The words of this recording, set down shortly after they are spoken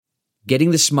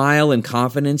Getting the smile and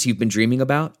confidence you've been dreaming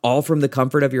about, all from the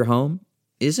comfort of your home,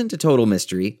 isn't a total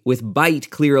mystery with Byte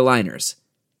clear aligners.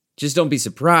 Just don't be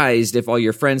surprised if all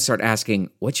your friends start asking,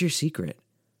 "What's your secret?"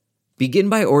 Begin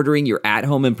by ordering your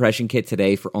at-home impression kit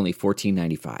today for only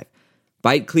 $14.95.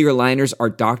 Byte clear aligners are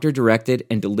doctor-directed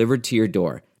and delivered to your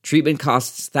door. Treatment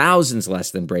costs thousands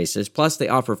less than braces, plus they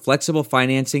offer flexible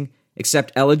financing,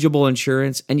 accept eligible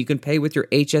insurance, and you can pay with your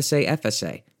HSA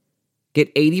FSA. Get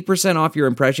 80% off your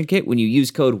impression kit when you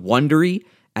use code WONDERY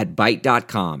at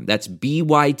Byte.com. That's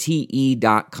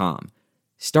BYTE.com.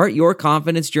 Start your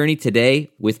confidence journey today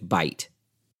with Byte.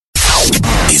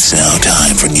 It's now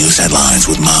time for news headlines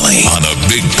with Molly on the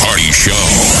Big Party Show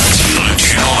on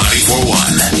Channel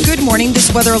 94.1. Good morning.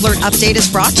 This weather alert update is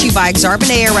brought to you by Exarban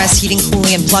ARS Heating,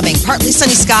 Cooling, and Plumbing. Partly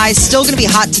sunny skies, still going to be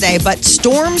hot today, but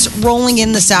storms rolling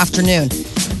in this afternoon.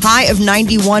 High of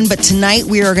 91, but tonight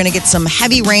we are going to get some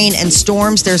heavy rain and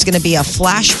storms. There's going to be a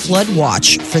flash flood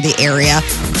watch for the area.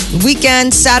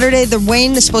 Weekend, Saturday, the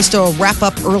rain is supposed to wrap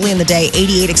up early in the day.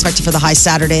 88 expected for the high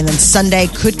Saturday, and then Sunday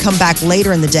could come back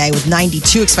later in the day with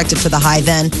 92 expected for the high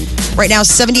then. Right now,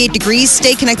 78 degrees.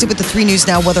 Stay connected with the 3 News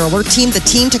Now Weather Alert Team, the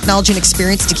team, technology, and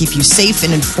experience to keep you safe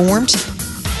and informed.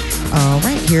 All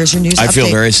right, here's your news update. I feel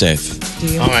very safe. Do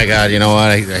you? Oh, my God. You know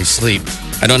what? I sleep.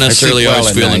 I don't necessarily well always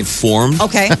at feel night. informed.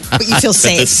 Okay, but you feel But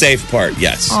the safe. safe part,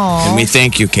 yes. Aw. And we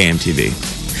thank you, KMTV.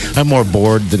 I'm more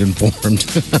bored than informed,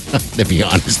 to be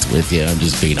honest with you. I'm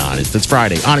just being honest. It's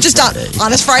Friday. Honest Friday.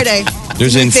 Honest Friday.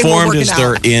 There's New thing we're informed working as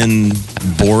there out. in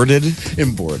boarded.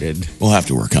 Boarded. We'll have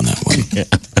to work on that one.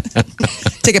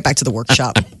 Take it back to the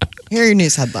workshop. Here are your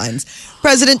news headlines.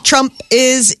 President Trump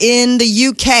is in the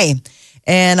UK.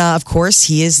 And of course,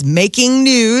 he is making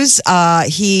news.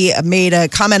 He made a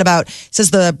comment about,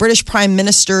 says the British Prime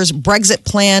Minister's Brexit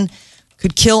plan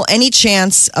could kill any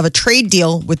chance of a trade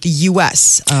deal with the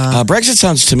U.S. Brexit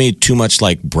sounds to me too much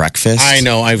like breakfast. I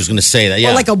know. I was going to say that.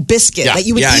 Yeah. Or like a biscuit that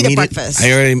you would eat at breakfast.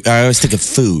 I always think of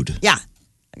food. Yeah.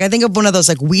 Like I think of one of those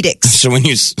like Weetabix. So when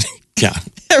you, yeah.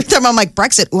 Every time I'm like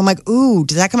Brexit, I'm like, ooh,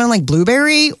 does that come in like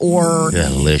blueberry or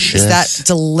Delicious. is that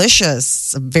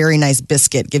delicious? A very nice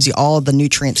biscuit. Gives you all the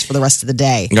nutrients for the rest of the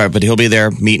day. All right, but he'll be there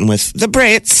meeting with the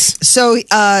Brits. So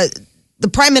the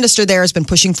prime minister there has been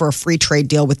pushing for a free trade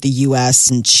deal with the U.S.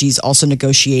 and she's also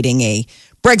negotiating a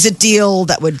Brexit deal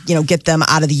that would, get them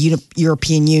out of the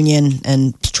European Union.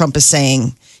 And Trump is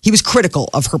saying he was critical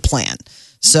of her plan.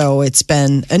 So it's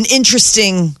been an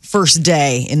interesting first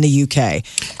day in the UK.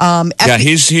 Yeah,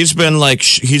 he's been like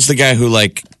he's the guy who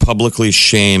like publicly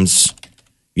shames,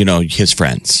 his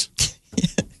friends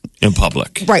in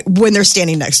public. Right, when they're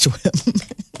standing next to him.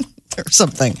 Or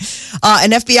something.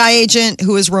 An FBI agent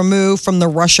who is removed from the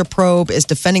Russia probe is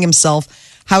defending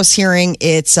himself. House hearing.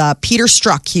 It's Peter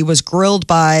Strzok. He was grilled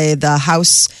by the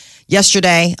House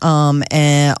yesterday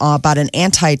about an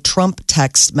anti-Trump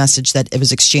text message that it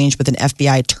was exchanged with an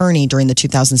FBI attorney during the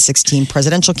 2016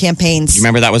 presidential campaigns. You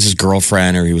remember that was his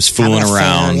girlfriend, or he was fooling Having an affair,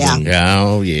 around? yeah. and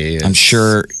Oh, yeah. I'm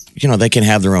sure they can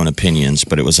have their own opinions,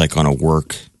 but it was like on a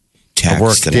work text. A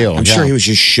work and deal, I'm sure yeah. he was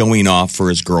just showing off for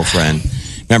his girlfriend.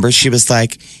 Remember, she was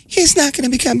like, "He's not going to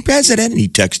become president," and he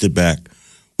texted back,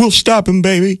 "We'll stop him,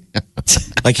 baby."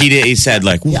 Like he did. He said,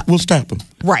 "Like we'll stop him."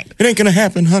 Right. It ain't going to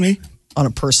happen, honey. On a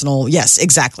personal, yes,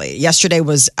 exactly. Yesterday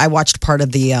I watched part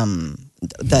of the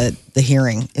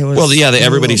hearing. It was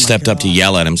everybody oh my stepped up to God.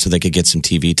 yell at him so they could get some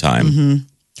TV time. Mm-hmm.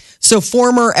 So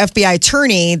former FBI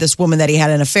attorney, this woman that he had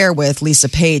an affair with, Lisa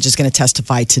Page, is going to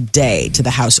testify today to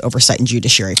the House Oversight and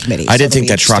Judiciary Committee. I So did think it'll be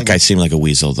that truck guy interesting. seemed like a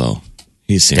weasel, though.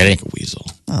 He seemed Did he? like a weasel.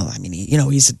 Oh, I mean,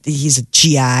 he's a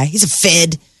GI. He's a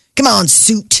Fed. Come on,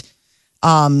 suit.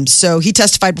 So he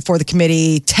testified before the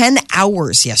committee 10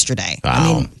 hours yesterday. Wow.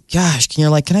 I mean, gosh, can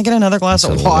I get another glass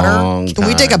That's of a water? long Can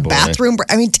we take a time, boy. bathroom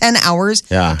break? I mean, 10 hours.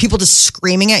 Yeah. People just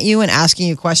screaming at you and asking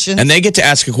you questions. And they get to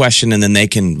ask a question and then they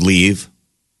can leave.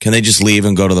 Can they just leave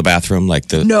and go to the bathroom?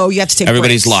 No, you have to take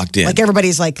Everybody's breaks. locked in. Like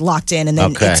everybody's like locked in, and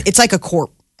then Okay. it's like a court.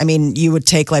 I mean, you would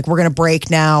take like, we're going to break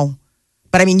now.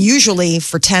 But I mean, usually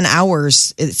for 10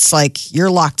 hours, it's like you're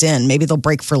locked in. Maybe they'll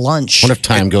break for lunch. What if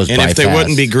time goes And by if they fast?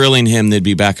 wouldn't be grilling him, they'd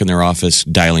be back in their office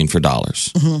dialing for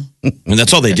dollars. And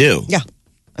that's all they do. Yeah.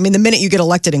 I mean, the minute you get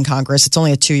elected in Congress, it's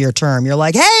only a 2-year term. You're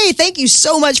like, hey, thank you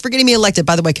so much for getting me elected.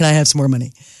 By the way, can I have some more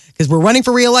money? Because we're running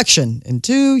for re-election in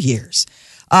 2 years.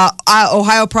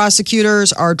 Ohio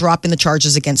prosecutors are dropping the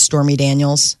charges against Stormy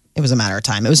Daniels. It was a matter of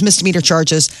time. It was misdemeanor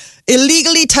charges.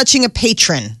 Illegally touching a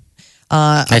patron.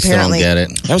 I still don't get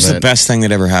it. That was the best thing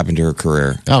that ever happened to her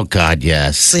career. Oh, God,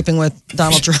 yes. Sleeping with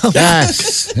Donald Trump.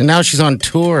 Yes. And now she's on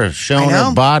tour showing I know.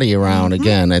 her body around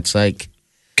again. It's like,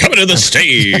 Coming to the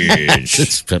stage.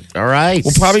 it's all right.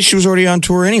 Well, probably she was already on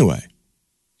tour anyway.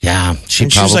 Yeah, she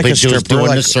And she was probably like a stripper. doing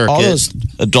Like the circuit. all those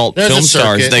adult There's a film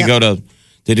stars, circuit.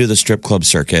 they do the strip club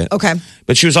circuit. Okay.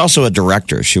 But she was also a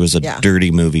director. She was a Yeah.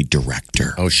 dirty movie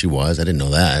director. Oh, she was. I didn't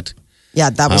know that. Yeah,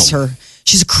 that was her.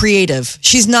 She's a creative.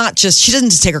 She's not just, she doesn't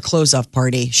just take her clothes off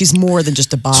party. She's more than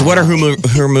just a body. So what are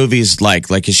her movies like?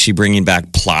 Like, is she bringing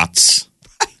back plots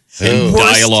and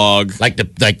Worst. dialogue?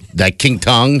 Like King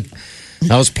Tongue.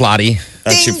 That was plotty.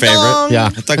 That's your Ding favorite? dong. Yeah, I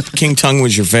thought King Tongue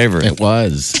was your favorite. it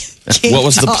was. What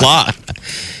was the plot?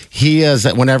 He is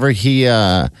whenever he.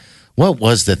 What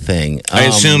was the thing? I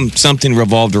assume something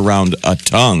revolved around a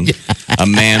tongue, a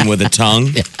man with a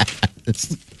tongue.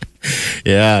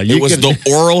 Yeah, It was the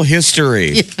oral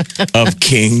history of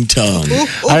King Tongue.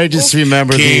 I just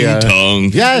remember King the Tongue.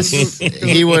 Yes,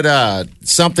 he would.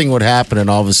 Something would happen, and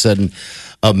all of a sudden,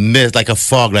 a mist, like a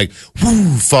fog, like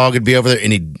whoo, fog would be over there,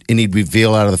 and he'd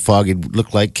reveal out of the fog. He'd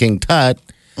look like King Tut,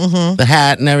 the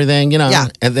hat and everything, Yeah.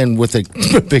 and then with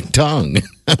a big tongue.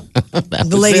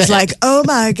 The lady's like, oh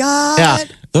my God. Yeah.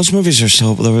 Those movies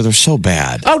are they're so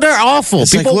bad. Oh, they're awful.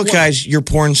 It's like, look, guys, you're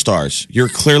porn stars. You're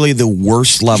clearly the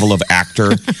worst level of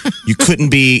actor. You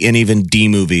couldn't be in even D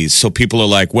movies. So people are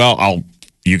like, well,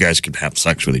 you guys can have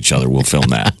sex with each other. We'll film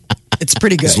that. It's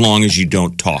pretty good. As long as you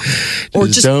don't talk. Or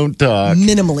just don't talk.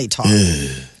 minimally talk.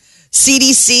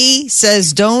 CDC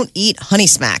says don't eat Honey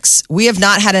Smacks. We have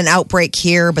not had an outbreak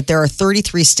here, but there are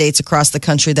 33 states across the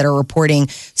country that are reporting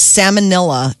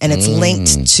salmonella, and it's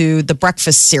linked to the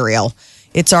breakfast cereal.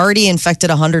 It's already infected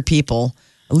 100 people.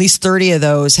 At least 30 of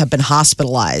those have been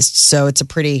hospitalized. So it's a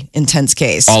pretty intense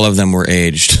case. All of them were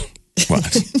aged, what,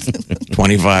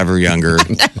 25 or younger,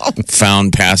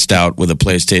 found passed out with a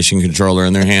PlayStation controller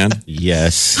in their hand.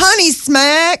 Yes. Honey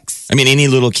Smacks. I mean, any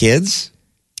little kids?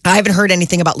 I haven't heard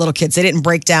anything about little kids. They didn't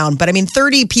break down. But I mean,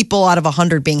 30 people out of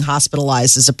 100 being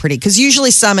hospitalized is a pretty, because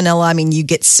usually salmonella, I mean, you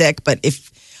get sick, but if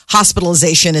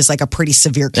hospitalization is like a pretty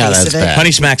severe case that's of it. bad.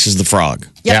 Honey Smacks is the frog.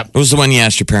 Yep. It was the one you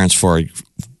asked your parents for,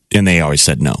 and they always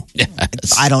said no.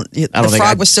 I don't the think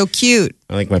frog was so cute.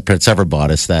 I don't think my parents ever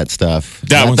bought us that stuff.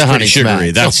 That Not one's the pretty Honey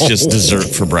sugary. Smacks. That's just dessert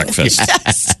for breakfast.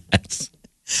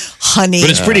 Honey. But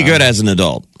it's pretty good as an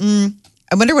adult.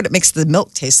 I wonder what it makes the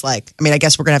milk taste like. I mean, I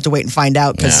guess we're going to have to wait and find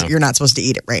out because Yeah. you're not supposed to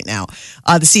eat it right now.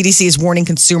 The CDC is warning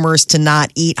consumers to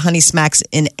not eat Honey Smacks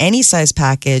in any size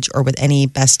package or with any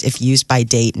best if used by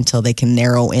date until they can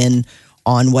narrow in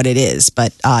on what it is.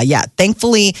 But yeah,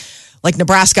 thankfully, like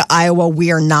Nebraska, Iowa,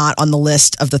 we are not on the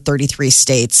list of the 33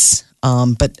 states.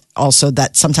 But also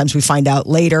that sometimes we find out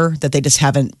later that they just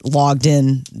haven't logged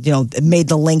in, made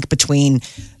the link between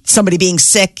somebody being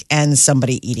sick and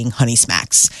somebody eating Honey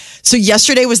Smacks. So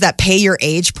yesterday was that pay your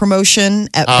age promotion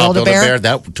at Build-A-Bear.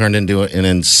 That turned into an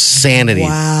insanity.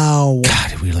 Wow.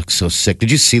 God, we look so sick.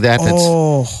 Did you see that?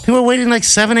 Oh. People were waiting like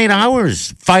 7-8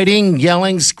 hours, fighting,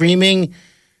 yelling, screaming.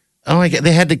 Oh my God,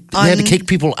 they had to kick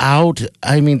people out.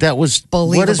 I mean, that was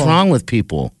what is Believable. wrong with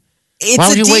people? It's Why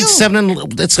would a you deal. wait 7?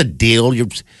 That's a deal.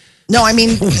 No, I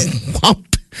mean,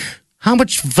 How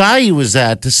much value is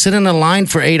that to sit in a line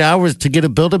for 8 hours to get a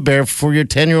Build-A-Bear for your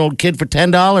 10-year-old kid for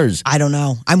 $10? I don't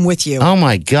know. I'm with you. Oh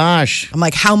my gosh. I'm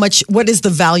like, what is the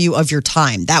value of your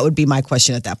time? That would be my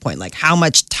question at that point. Like, how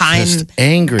much time Just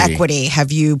angry. equity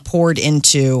have you poured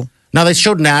into? Now they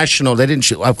showed national. They didn't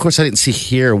show. Of course, I didn't see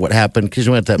here what happened because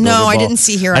you went to that. No, Build-A I Ball. didn't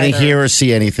see here I didn't either. hear or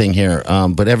see anything here.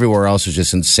 But everywhere else was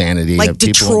just insanity. Like People-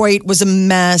 Detroit was a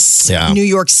mess. Yeah. New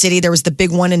York City, there was the big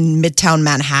one in Midtown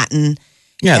Manhattan.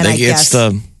 Yeah, And I it's guess-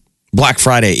 the Black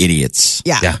Friday idiots.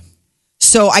 Yeah. Yeah.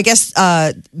 So I guess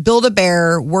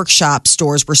Build-A-Bear workshop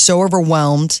stores were so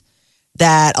overwhelmed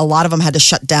that a lot of them had to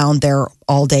shut down their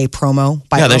all-day promo.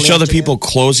 By Yeah, they early show the afternoon. people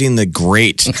closing the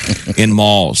grate in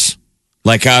malls.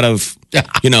 Like out of,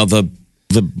 the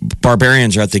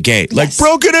barbarians are at the gate. Like,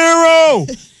 broken arrow!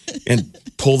 And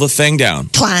pull the thing down.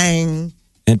 Clang.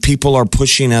 And people are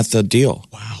pushing at the deal.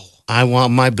 I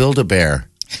want my Build-A-Bear.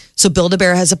 So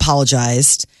Build-A-Bear has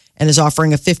apologized and is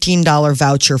offering a $15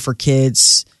 voucher for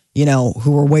kids,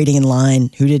 who were waiting in line,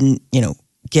 who didn't,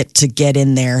 get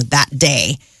in there that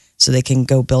day so they can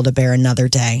go Build-A-Bear another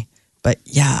day. But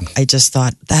yeah, I just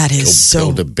thought that is so.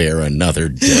 Build-A-Bear another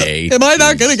day. Am I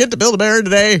not going to get to Build-A-Bear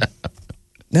today?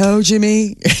 No,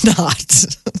 Jimmy, you're not.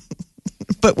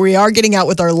 But we are getting out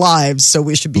with our lives, so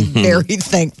we should be very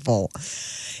thankful.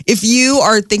 If you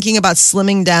are thinking about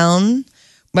slimming down,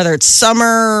 whether it's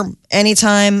summer,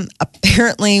 anytime,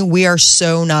 apparently we are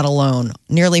so not alone.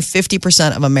 Nearly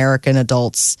 50% of American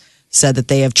adults said that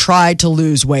they have tried to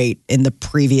lose weight in the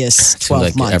previous 12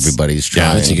 like months. everybody's Yeah,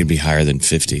 I trying. think it'd be higher than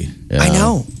 50. I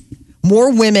know.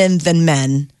 More women than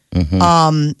men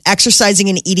Exercising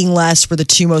and eating less were the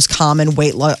two most common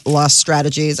weight loss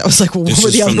strategies. I was like, well, what This were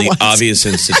is the from other the ones? Obvious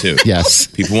Institute. Yes.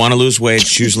 People want to lose weight.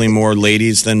 It's usually more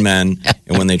ladies than men.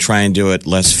 And when they try and do it,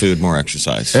 less food, more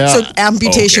exercise. Yeah. So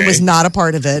amputation Okay. was not a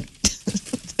part of it.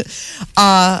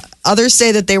 Others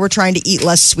say that they were trying to eat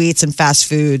less sweets and fast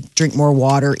food, drink more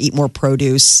water, eat more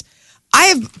produce. I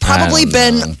have probably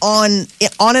been on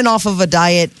and off of a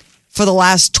diet for the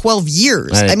last 12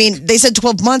 years. Right. I mean, they said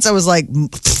 12 months. I was like,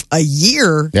 a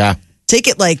year? Yeah. Take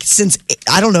it like since,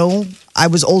 I don't know, I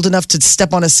was old enough to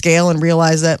step on a scale and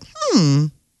realize that,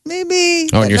 maybe.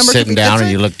 Oh, that and you're number could sitting be down and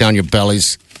different. you look down, your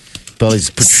belly's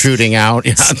protruding out.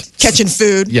 Yeah. Catching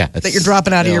food Yes. that you're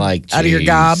dropping out of You're your like, out of your geez.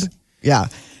 gob. Yeah.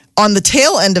 On the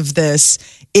tail end of this,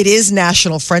 it is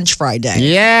National French Fry Day.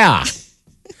 Yeah.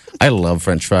 I love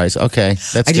French fries. Okay.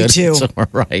 That's I do good. too. It's all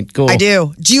right. Cool. I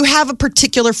do. Do you have a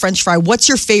particular French fry? What's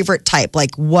your favorite type?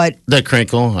 Like what? The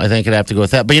crinkle. I think I'd have to go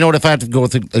with that. But you know what? If I have to go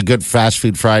with a good fast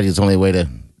food Friday, it's the only way to.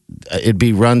 It'd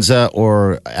be Runza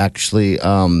or actually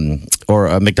or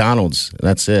a McDonald's.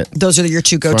 That's it. Those are your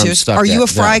two where I'm go-tos. stuck Are you at.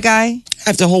 a fry Yeah. guy?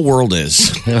 Half the whole world is.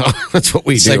 You know, that's what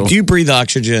we It's do. like, do you breathe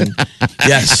oxygen?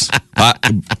 Yes.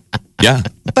 Yeah.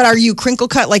 But are you crinkle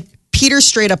cut? Like Peter's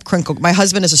straight up crinkle. My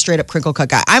husband is a straight up crinkle cut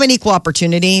guy. I'm an equal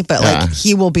opportunity, but Yeah. like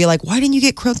he will be like, "Why didn't you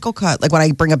get crinkle cut?" Like when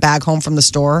I bring a bag home from the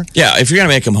store. Yeah, if you're going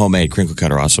to make them homemade, crinkle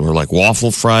cut are awesome. Or like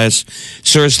waffle fries.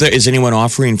 Sir, is anyone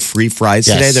offering free fries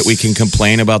Yes. today that we can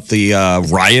complain about the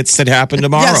riots that happen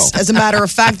tomorrow? Yes, as a matter of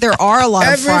fact, there are a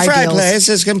lot of fry deals.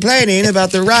 is complaining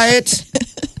about the riots.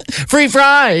 Free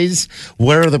fries.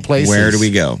 Where are the places? Where do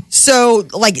we go? So,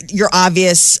 like your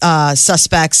obvious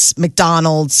suspects: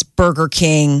 McDonald's, Burger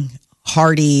King,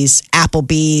 Hardee's,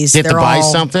 Applebee's. Do you have to They're buy all-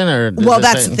 something, or Well,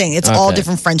 that's the thing. It's all Okay.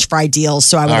 different French fry deals.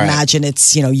 So I would All right. imagine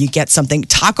it's, you get something.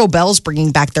 Taco Bell's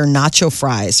bringing back their nacho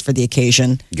fries for the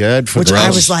occasion. Good for Which gross. I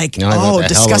was like, You don't know what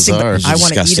the hell those disgusting. are. But I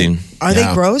want to eat Disgusting. it. Are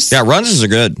they gross? Yeah, Runzas are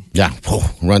good. Yeah,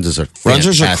 Runzas are Runzas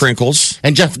are fantastic. crinkles.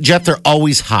 And Jeff, they're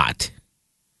always hot,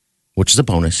 which is a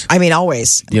bonus. I mean,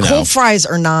 always. You know. Cold fries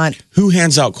are not. Who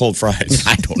hands out cold fries?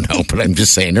 I don't know, but I'm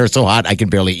just saying they're so hot I can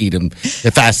barely eat them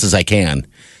as fast as I can.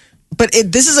 But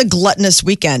this is a gluttonous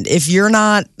weekend. If you're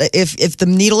not, if the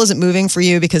needle isn't moving for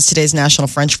you because today's National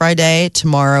French Fry Day,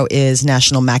 tomorrow is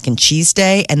National Mac and Cheese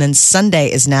Day, and then Sunday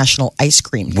is National Ice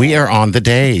Cream Day. We are on the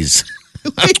days.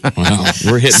 Wow,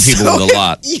 we're hitting people So with a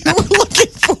lot. if you were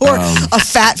looking for a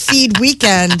fat feed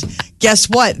weekend, guess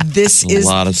what? This is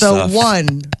lot the of stuff.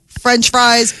 one. French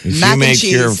fries, If mac you and make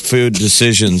cheese. your food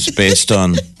decisions based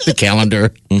on The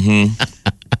calendar.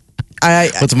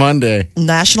 What's Monday?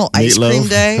 National Ice Meatloaf? Cream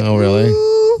Day. Oh, really?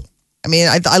 Ooh. I mean,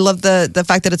 I love the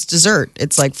fact that it's dessert.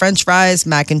 It's like French fries,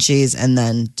 mac and cheese, and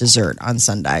then dessert on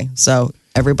Sunday. So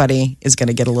everybody is going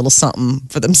to get a little something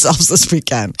for themselves this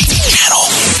weekend. Channel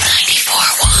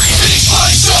 94.1. Big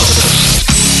Party Show.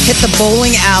 Hit the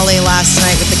bowling alley last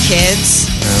night with the kids.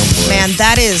 Oh, boy. Man,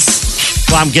 that is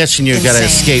Well, I'm guessing you got to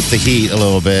Insane. escape the heat a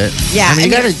little bit. Yeah, I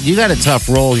mean, and you got a tough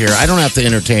role here. I don't have to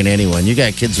entertain anyone. You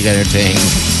got kids you got to entertain.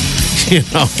 You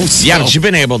know. So. yeah, but you've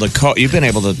been able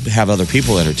to have other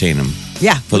people entertain them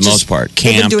yeah for which the is- most part.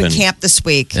 They've been Camp doing and camp this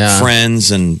week. Yeah.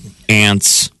 friends and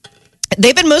aunts.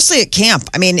 They've been mostly at camp.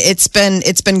 I mean, it's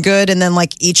been good. And then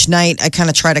like each night, I kind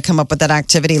of try to come up with that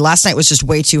activity. Last night was just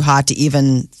way too hot to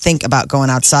even think about going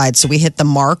outside. So we hit the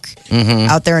mark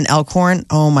out there in Elkhorn.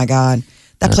 Oh my God, that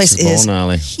That's place the is bowling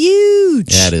alley.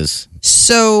 huge. Yeah, it is.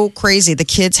 So crazy. The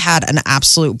kids had an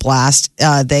absolute blast.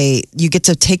 You get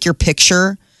to take your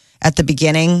picture at the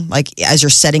beginning, like as you're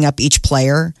setting up each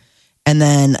player. And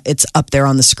then it's up there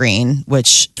on the screen,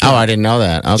 which Oh, I didn't know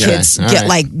that. Okay. kids All get right.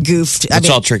 like goofed. It's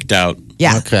all tricked out.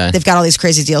 Yeah. Okay. They've got all these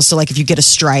crazy deals. So, like, if you get a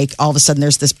strike, all of a sudden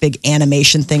there's this big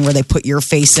animation thing where they put your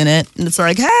face in it. And it's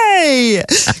like, hey,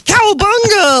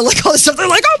 cowabunga. Like, all this stuff. They're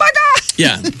like, oh my God.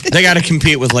 Yeah, they got to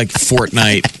compete with like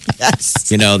Fortnite. Yes.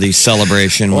 The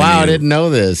celebration. Wow, I when you- didn't know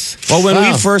this. Well, when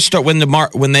Wow. we first start, when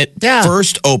they Yeah.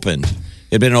 first opened, it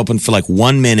had been open for like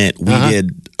 1 minute. We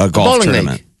did a golf bowling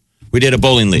tournament. league. We did a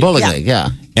bowling league. Bowling Yeah. league, yeah.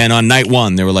 And on night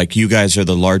one, they were like, "You guys are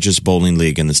the largest bowling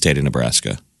league in the state of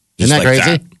Nebraska." Isn't that like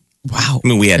crazy? Wow. I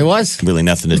mean, we had It was. really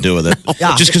nothing to do with it.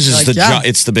 Yeah. Just because it's Like, yeah.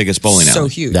 it's the biggest bowling So alley.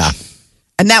 huge. Yeah.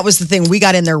 And that was the thing. We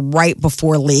got in there right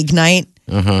before league night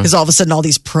because all of a sudden all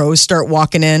these pros start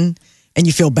walking in and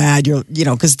you feel bad.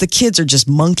 Because the kids are just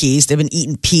monkeys. They've been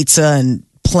eating pizza and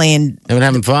playing. They've been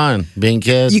having fun being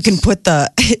kids. You can put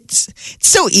it's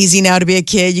so easy now to be a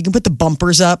kid. You can put the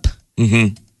bumpers up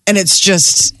and it's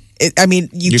I mean,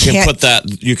 you can can't. put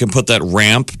that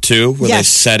ramp too, where they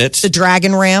set it. The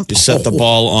dragon ramp. You set the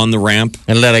ball on the ramp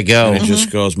and let it go. And it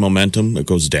just goes momentum. It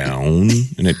goes down,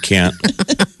 and it can't.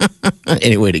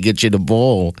 Anyway, to get you to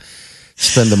bowl,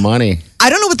 spend the money. I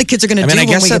don't know what the kids are going to do. I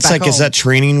guess when that's we get back is that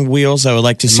training wheels? I would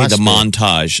like to see the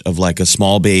montage of like a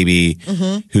small baby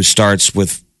who starts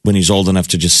with when he's old enough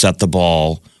to just set the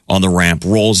ball on the ramp,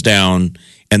 rolls down,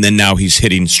 and then now he's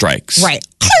hitting strikes. Right.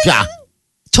 Yeah.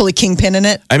 Totally kingpin in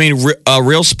it. I mean,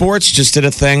 Real Sports just did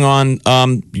a thing on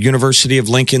University of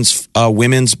Lincoln's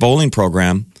women's bowling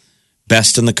program,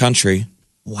 best in the country.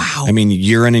 Wow. I mean,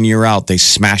 year in and year out, they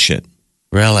smash it.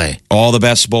 Really? All the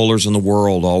best bowlers in the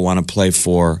world all want to play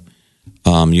for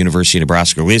University of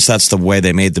Nebraska. At least that's the way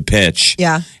they made the pitch.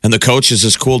 Yeah. And the coach is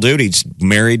this cool dude. He's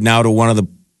married now to one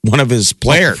of his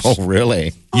players. Oh,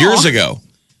 really? Years ago,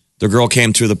 the girl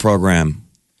came through the program.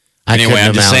 Anyway,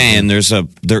 I'm just saying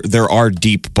there are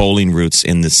deep bowling roots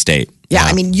in this state. Yeah,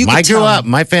 I mean,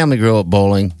 my family grew up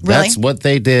bowling. Really? That's what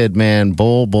they did, man.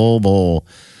 Bowl. Bowling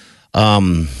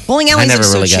alleys I never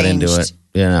have really so got into changed,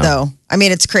 it. You know. Though, I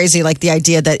mean, it's crazy. Like the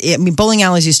idea that bowling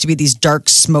alleys used to be these dark,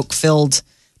 smoke-filled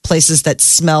places that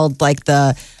smelled like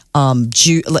the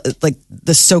like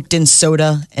the soaked-in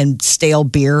soda and stale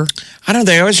beer. I don't know.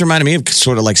 They always reminded me of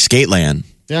sort of like Skateland.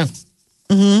 Yeah.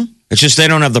 Mm-hmm. It's just they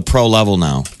don't have the pro level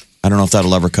now. I don't know if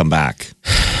that'll ever come back.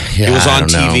 Yeah, it was on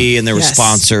TV know. and there were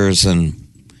sponsors, and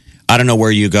I don't know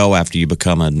where you go after you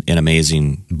become an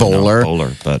amazing bowler.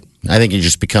 But I think you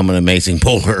just become an amazing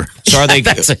bowler. So are they?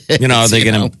 Are they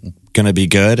going to be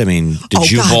good? I mean, did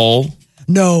you bowl?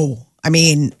 No, I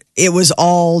mean it was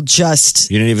all just.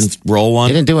 You didn't even roll one.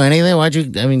 You didn't do anything. Why'd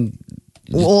you? I mean.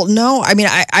 Well, no. I mean,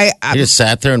 I you just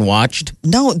sat there and watched.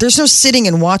 No, there's no sitting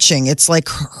and watching. It's like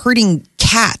herding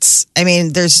cats. I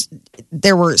mean,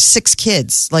 there were 6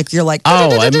 kids. Like you're like.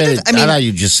 Oh, I thought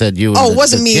you just said you. Oh, it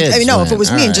wasn't me. Kids, I mean, no, if it was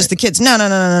me and right. just the kids. No.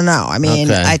 I mean,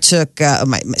 Okay. I took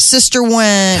my sister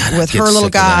went with her little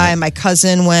guy. My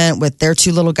cousin went with their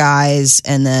 2 little guys,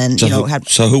 and then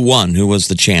So who won? Who was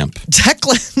the champ?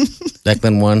 Declan.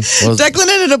 Declan won. Declan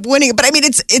ended up winning, but I mean,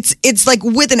 it's like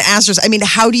with an asterisk. I mean,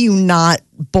 how do you not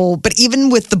bowl? But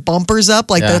even with the bumpers up,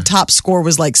 like the top score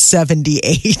was like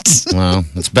 78. Well,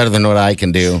 it's better than what I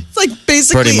can do. It's like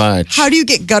basically, pretty much. How do you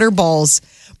get gutter balls?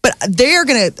 But they are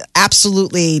going to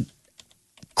absolutely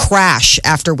crash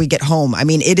after we get home. I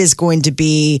mean, it is going to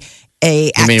be a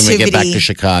activity. I mean, when we get back to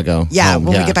Chicago. Yeah,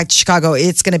 when we get back to Chicago,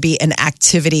 it's going to be an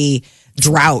activity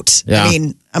drought. Yeah. I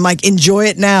mean, I'm like, enjoy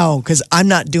it now because I'm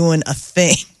not doing a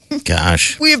thing.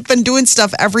 Gosh. We have been doing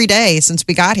stuff every day since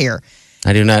we got here.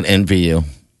 I do not envy you.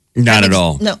 Not at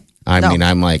all. No. I mean,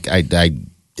 I'm like,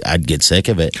 I'd get sick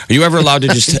of it. Are you ever allowed to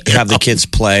just have the kids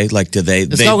play? Like, do they?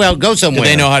 Go somewhere. Do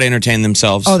they know how to entertain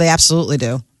themselves? Oh, they absolutely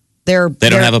do. They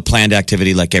don't have a planned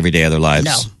activity like every day of their lives.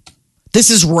 No. This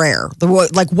is rare.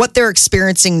 Like what they're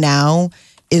experiencing now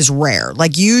is rare.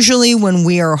 Like usually when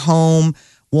we are home,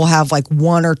 we'll have like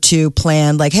 1 or 2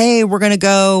 planned, like, hey, we're going to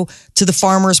go to the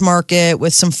farmer's market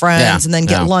with some friends and then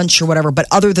get lunch or whatever. But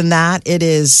other than that, it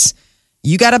is,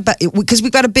 you got to, because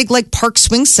we've got a big like park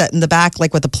swing set in the back,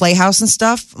 like with the playhouse and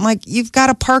stuff. I'm like, you've got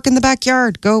a park in the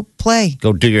backyard. Go play.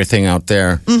 Go do your thing out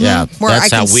there. Mm-hmm. Yeah. Where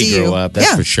that's how we grew up.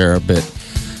 That's for sure. But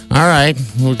all right.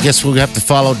 Well, guess we'll have to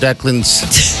follow Declan's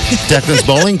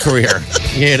bowling career.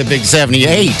 He had a big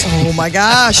 78. Oh my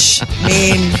gosh. I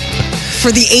mean,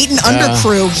 for the 8 and under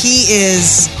crew, he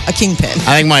is a kingpin.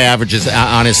 I think my average is,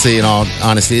 honestly, in all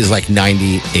honesty, is like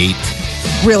 98.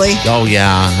 Really? Oh,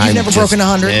 yeah. You've never broken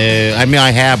 100? I mean,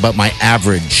 I have, but my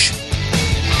average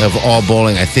of all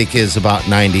bowling, I think, is about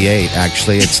 98,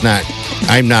 actually.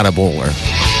 I'm not a bowler.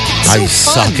 I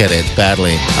suck at it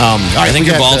badly. I think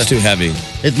your ball's too heavy.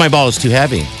 My ball is too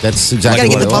heavy. That's exactly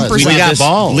what it was. We We did got this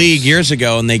balls. league years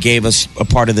ago, and they gave us a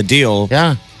part of the deal.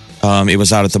 Yeah. It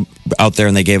was out there,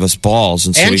 and they gave us balls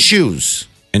and shoes.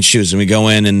 And shoes, and we go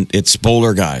in, and it's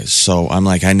bowler guys. So I'm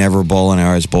like, I never bowl, and I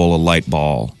always bowl a light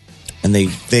ball. And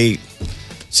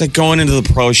it's like going into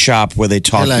the pro shop where they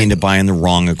talk you into buying the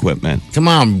wrong equipment. Come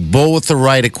on, bowl with the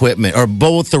right equipment or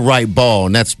bowl with the right ball,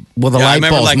 and that's the light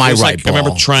ball is my right ball. I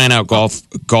remember trying out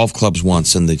golf clubs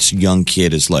once, and this young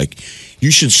kid is like,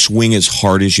 "You should swing as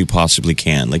hard as you possibly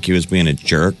can," like he was being a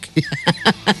jerk.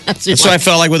 That's what I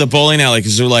felt like with a bowling alley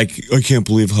because they're like, "I can't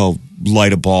believe how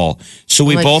light a ball." So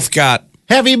we both got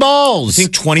heavy balls. I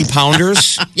think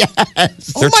 20-pounders.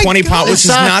 Yes. They're 20 pounds, which is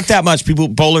not that much.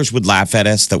 Bowlers would laugh at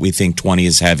us that we think 20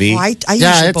 is heavy. I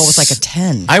usually bowl with like a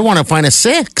 10. I want to find a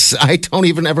 6. I don't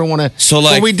even ever want to. So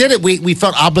like, we did it. We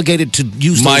felt obligated to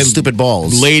use those stupid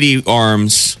balls. Lady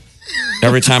arms.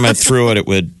 Every time I threw it,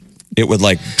 it would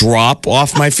like drop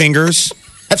off my fingers.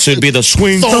 So it'd be the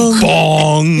swing,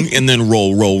 bong, and then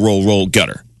roll,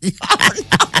 gutter.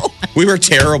 We were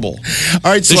terrible.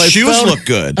 All right, so the shoes look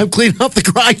good. I'm cleaning up the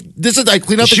garage. I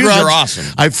clean up the shoes garage. are awesome.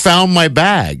 I found my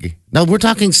bag. Now we're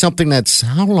talking something that's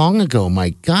how long ago? My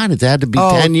God, it had to be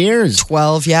 10 years.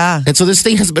 12, yeah. And so this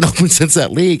thing has been open since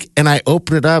that leak. And I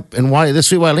opened it up, and this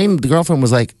sweet Wileen, the girlfriend,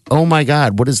 was like, "Oh my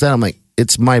God, what is that?" I'm like,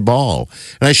 "It's my ball."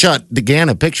 And I shot DeGan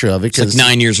a picture of it. It's like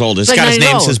 9 years old. It's got his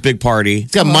name, says Big Party.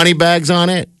 It's got money bags on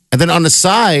it. And then on the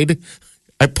side,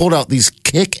 I pulled out these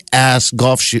kick-ass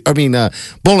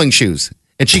bowling shoes.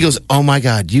 And she goes, "Oh my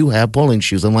God, you have bowling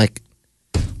shoes." I'm like,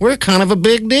 we're kind of a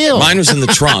big deal. Mine was in the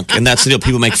trunk, and that's the deal.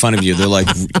 People make fun of you. They're like,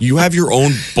 "You have your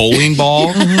own bowling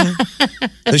ball?"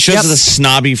 This shows the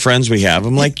snobby friends we have.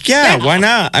 I'm like, yeah, why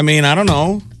not? I mean, I don't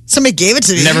know. Somebody gave it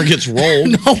to me. It never gets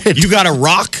rolled. You got a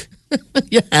rock?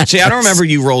 Yeah. See, I don't remember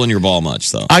you rolling your ball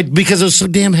much, though. Because it was so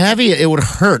damn heavy, it would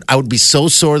hurt. I would be so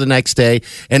sore the next day,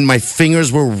 and my fingers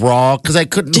were raw because I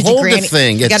couldn't hold the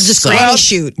thing. You got to just granny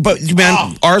shoot. But,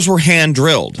 man, ours were hand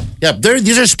drilled. Yeah,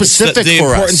 these are specific the for us.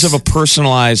 The importance of a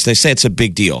personalized, they say it's a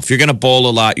big deal. If you're going to bowl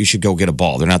a lot, you should go get a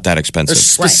ball. They're not that expensive.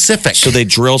 They're specific. So they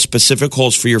drill specific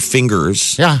holes for your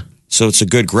fingers. Yeah. So it's a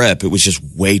good grip. It was just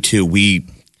way too. We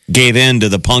gave in to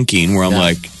the punking where I'm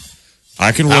like,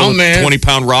 I can roll a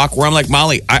 20-pound rock. Where I'm like,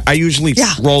 Molly, I usually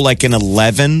roll like an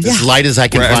 11. As light as I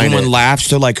can where find everyone it. laughs.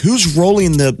 They're like, who's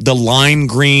rolling the lime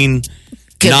green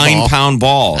 9-pound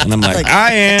ball? And I'm like,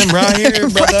 I am right here,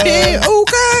 brother. Okay.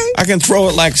 I can throw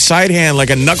it like side hand,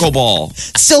 like a knuckleball.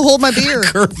 Still hold my beer.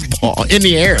 Curveball in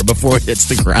the air before it hits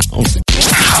the ground.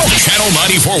 Channel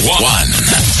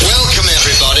 94.1. Welcome,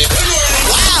 everybody.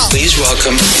 Wow. Please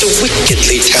welcome the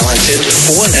wickedly talented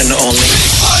one and only.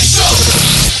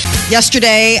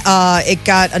 Yesterday, it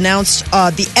got announced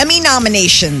the Emmy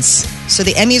nominations. So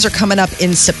the Emmys are coming up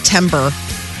in September.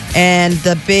 And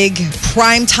the big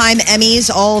primetime Emmys,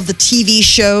 all of the TV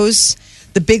shows.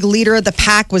 The big leader of the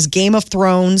pack was Game of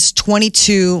Thrones,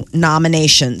 22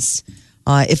 nominations.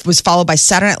 It was followed by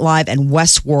Saturday Night Live and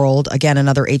Westworld, again,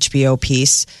 another HBO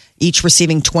piece, each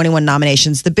receiving 21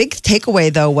 nominations. The big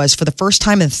takeaway, though, was for the first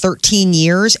time in 13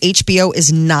 years, HBO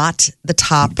is not the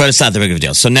top. But it's not that big of a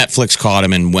deal. So Netflix caught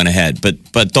him and went ahead.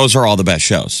 But those are all the best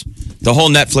shows. The whole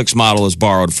Netflix model is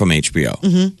borrowed from HBO.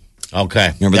 Mm-hmm.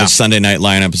 Okay. Remember the Sunday night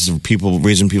lineup is the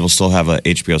reason people still have a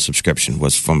HBO subscription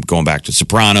was from going back to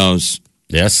Sopranos.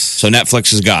 Yes. So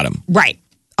Netflix has got him. Right.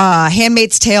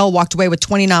 Handmaid's Tale walked away with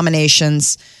 20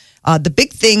 nominations. Another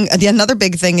big thing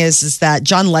is that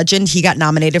John Legend, he got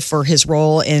nominated for his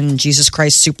role in Jesus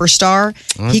Christ Superstar.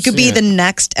 He could be the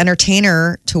next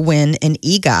entertainer to win an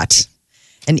EGOT.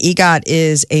 An EGOT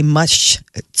is a much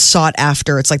sought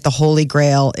after, it's like the Holy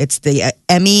Grail. It's the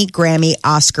Emmy, Grammy,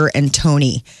 Oscar, and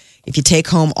Tony. If you take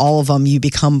home all of them, you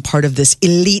become part of this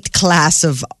elite class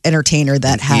of entertainer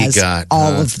that has EGOT,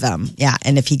 all of them. Yeah,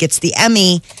 and if he gets the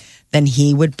Emmy, then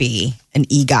he would be an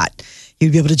EGOT.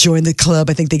 He'd be able to join the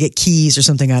club. I think they get keys or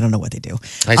something. I don't know what they do.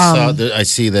 I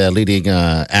see the leading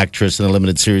actress in a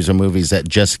limited series of movies, that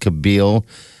Jessica Biel,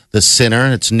 The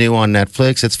Sinner. It's new on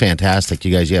Netflix. It's fantastic.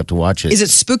 You guys, you have to watch it. Is it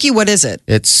spooky? What is it?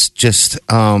 It's just,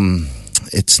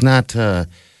 it's not,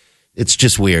 it's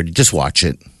just weird. Just watch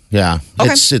it. Yeah.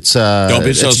 Okay. It's Don't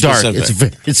be so it's dark.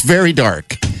 specific. It's very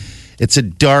dark. It's a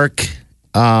dark,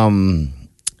 like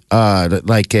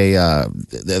a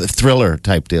thriller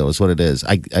type deal is what it is.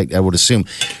 I would assume.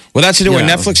 Well, that's the deal where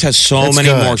Yeah. Netflix has so That's many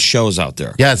good. more shows out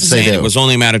there. Yes, they And do. it was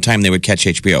only a matter of time they would catch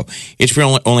HBO.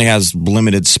 HBO only has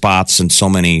limited spots and so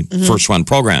many first-run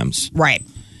programs. Right.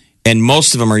 And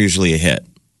most of them are usually a hit.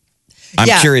 I'm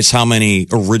Yeah. curious how many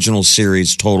original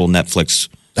series total Netflix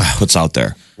puts out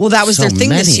there. Well, that was So their thing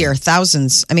this many. year.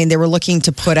 Thousands. I mean, they were looking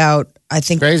to put out, I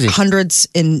think, Crazy. hundreds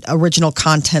in original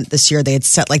content this year. They had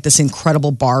set like this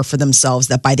incredible bar for themselves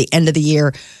that by the end of the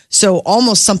year, so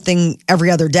almost something every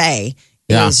other day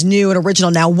Yeah. is new and original.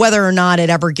 Now, whether or not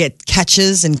it ever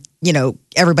catches and,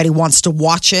 everybody wants to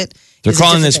watch it. They're is a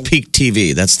calling this different thing. peak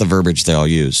TV. That's the verbiage they all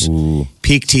use.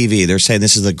 Peak TV. They're saying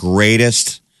this is the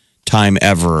greatest time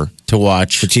ever To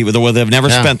watch. for TV. Well, they've never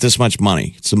Yeah. spent this much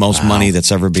money. It's the most money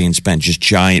that's ever being spent. Just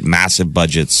giant, massive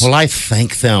budgets. Well, I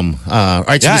thank them. All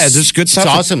right, so Yeah, this is good stuff.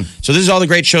 It's awesome. So this is all the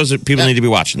great shows that people need to be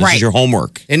watching. This Right. is your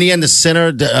homework. In the end, the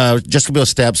Sinner, Jessica Biel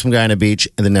stabs some guy on a beach,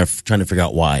 and then they're trying to figure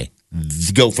out why.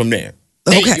 Go from there.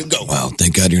 There Okay. you go. Well,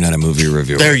 thank God you're not a movie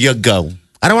reviewer. There you go.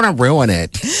 I don't want to ruin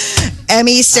it.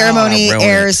 Emmy ceremony ruin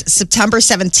airs September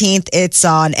 17th. It's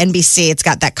on NBC. It's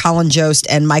got that Colin Jost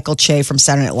and Michael Che from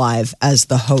Saturday Night Live as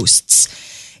the hosts.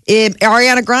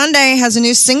 Ariana Grande has a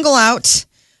new single out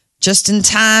just in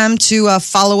time to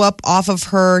follow up off of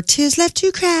her Tears Left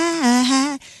to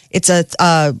Cry. It's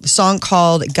a song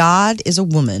called God is a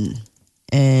Woman.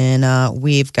 And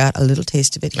we've got a little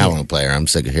taste of it here. I won't play her. I'm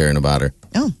sick of hearing about her.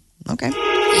 Oh, okay. You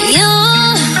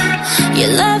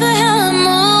love it how I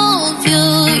move you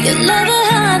love it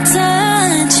how I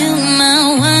touch you, my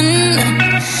one.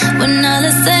 When all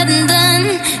is said and done,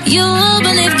 you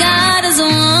believe God is a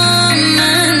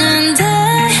woman. And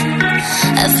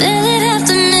I feel it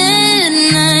after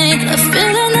midnight, a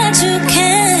feeling that you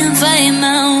can't fight,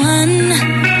 my one.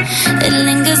 It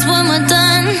lingers when we're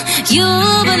done. You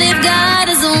believe God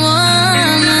is a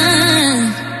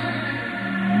woman.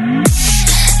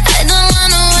 I don't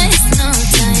wanna waste no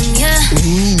time, yeah.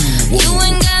 You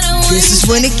ain't gotta waste. This is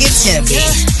when it gets heavy.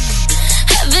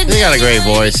 She got a great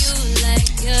voice.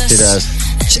 She does.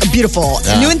 Beautiful.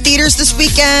 New in theaters this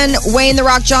weekend. Wayne The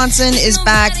Rock Johnson is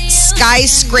back.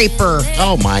 Skyscraper.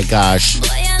 Oh my gosh.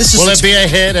 Will it be a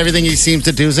hit? Everything he seems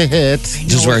to do is a hit.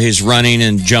 This is where he's running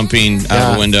and jumping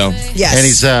out of the window. Yes. And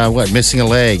he's missing a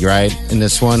leg, right? In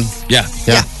this one? Yeah.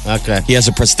 Okay. He has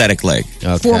a prosthetic leg.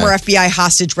 Okay. Former FBI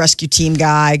hostage rescue team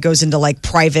guy goes into like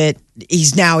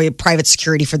he's now a private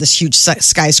security for this huge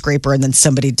skyscraper, and then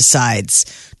somebody decides,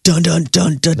 dun, dun,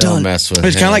 dun, dun, Don't dun. mess with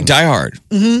It's kind of like Die Hard.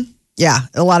 Yeah,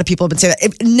 a lot of people have been saying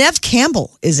that. Nev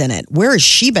Campbell is in it. Where has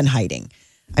she been hiding?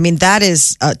 I mean, that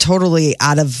is totally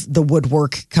out of the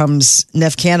woodwork comes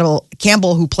Nev Campbell,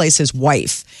 who plays his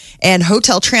wife. And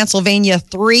Hotel Transylvania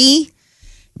 3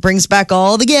 brings back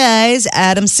all the guys.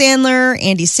 Adam Sandler,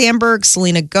 Andy Samberg,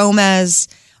 Selena Gomez.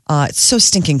 It's so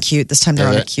stinking cute. This time they're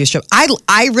on a Q show.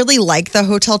 I really like the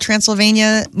Hotel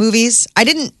Transylvania movies.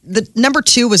 The number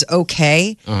 2 was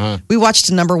okay. We watched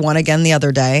number 1 again the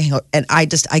other day, and I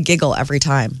giggle every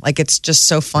time. Like, it's just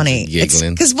so funny.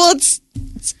 Giggling. Because,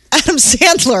 it's Adam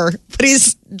Sandler, but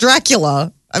he's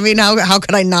Dracula. I mean, how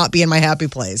could I not be in my happy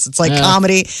place? It's like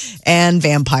comedy and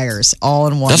vampires all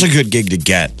in one. That's a good gig to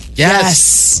get.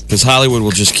 Yes. Because Hollywood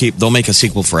will they'll make a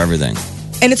sequel for everything.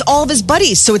 And it's all of his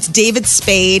buddies. So it's David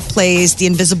Spade plays the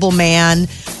Invisible Man.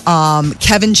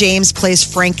 Kevin James plays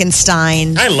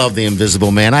Frankenstein. I love the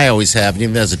Invisible Man. I always have.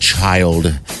 Even as a child,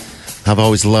 I've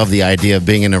always loved the idea of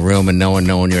being in a room and no one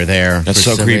knowing you're there. That's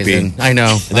so creepy. Reason. I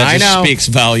know. That just speaks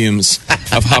volumes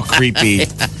of how creepy.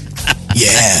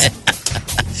 Yeah.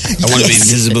 I want to be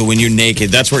invisible when you're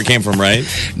naked. That's where it came from, right?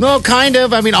 No, kind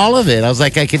of. I mean, all of it. I was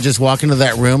like, I could just walk into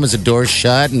that room as the door's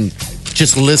shut and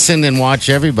just listen and watch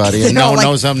everybody, and no one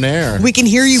knows I'm there. We can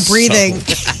hear you breathing.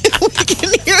 We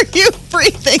can hear you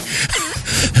breathing.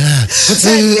 What's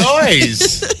that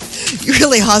noise? You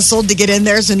really hustled to get in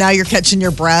there, so now you're catching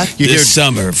your breath. This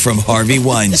summer from Harvey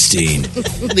Weinstein,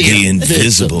 the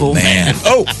Invisible Man.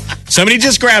 Oh, somebody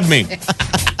just grabbed me.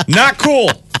 Not cool.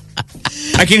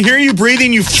 I can hear you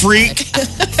breathing, you freak.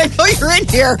 I know you're in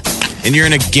here. And you're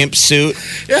in a gimp suit.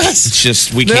 Yes. It's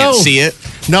just, we can't see it.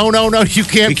 No, you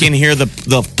can't. You can hear the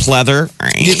pleather,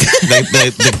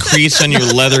 the crease on your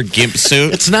leather gimp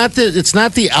suit. It's not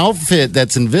the outfit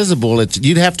that's invisible.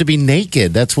 You'd have to be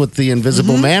naked. That's what the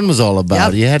Invisible Man was all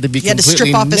about. Yep. You had to be. You had to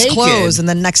strip off his clothes, and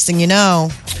then next thing you know.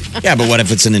 Yeah, but what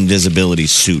if it's an invisibility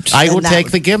suit? I would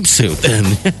take the gimp suit then.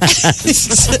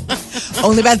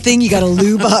 Only bad thing, you got to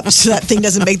lube up so that thing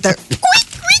doesn't make that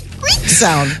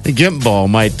sound. The gimp ball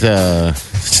might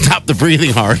stop the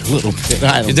breathing hard a little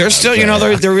bit. They're still,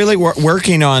 they're really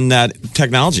working on that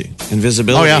technology,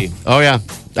 invisibility. Oh yeah.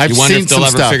 You wonder if they'll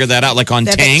ever figure that out, like on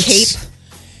They have a tanks.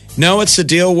 cape? No, it's the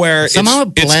deal where Somehow it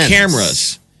it's blends.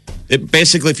 cameras.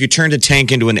 Basically, if you turned a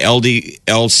tank into an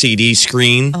LCD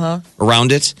screen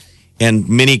around it, and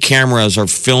many cameras are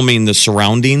filming the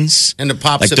surroundings, And it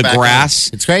pops like it the back grass.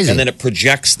 on. It's crazy. And then it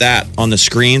projects that on the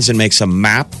screens and makes a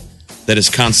map that is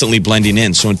constantly blending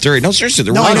in. So in theory, seriously,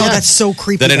 No, I know, that's so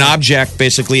creepy. that an though. object,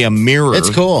 basically a mirror. It's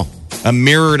cool. A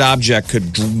mirrored object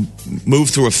could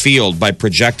move through a field by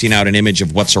projecting out an image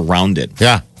of what's around it.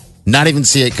 Yeah. Not even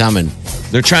see it coming.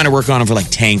 They're trying to work on it for like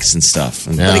tanks and stuff.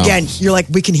 And But again, you're like,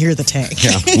 we can hear the tank.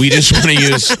 we just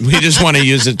want to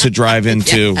use it to drive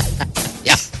into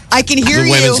I can hear the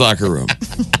you. women's locker room.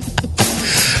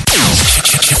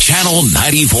 Channel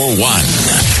 94.1.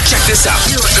 Check this out.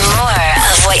 More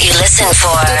of what you listen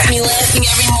for. Gets me laughing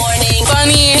every morning.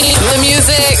 Funny, the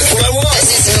music.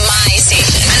 This is my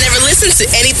station. I never listen to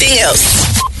anything else.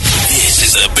 This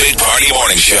is the Big Party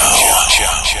Morning Show.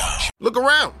 Look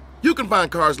around. You can find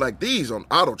cars like these on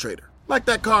AutoTrader, like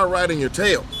that car right in your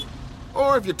tail.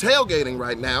 Or if you're tailgating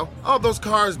right now, all those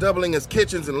cars doubling as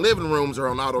kitchens and living rooms are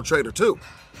on AutoTrader too.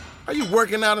 Are you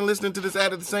working out and listening to this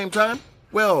ad at the same time?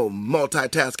 Well,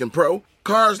 multitasking pro,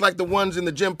 cars like the ones in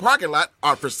the gym parking lot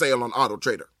are for sale on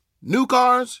AutoTrader. New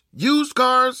cars, used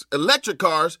cars, electric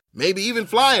cars, maybe even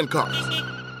flying cars.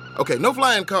 Okay, no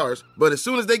flying cars, but as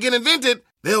soon as they get invented,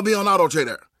 they'll be on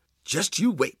AutoTrader. Just you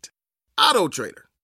wait. AutoTrader.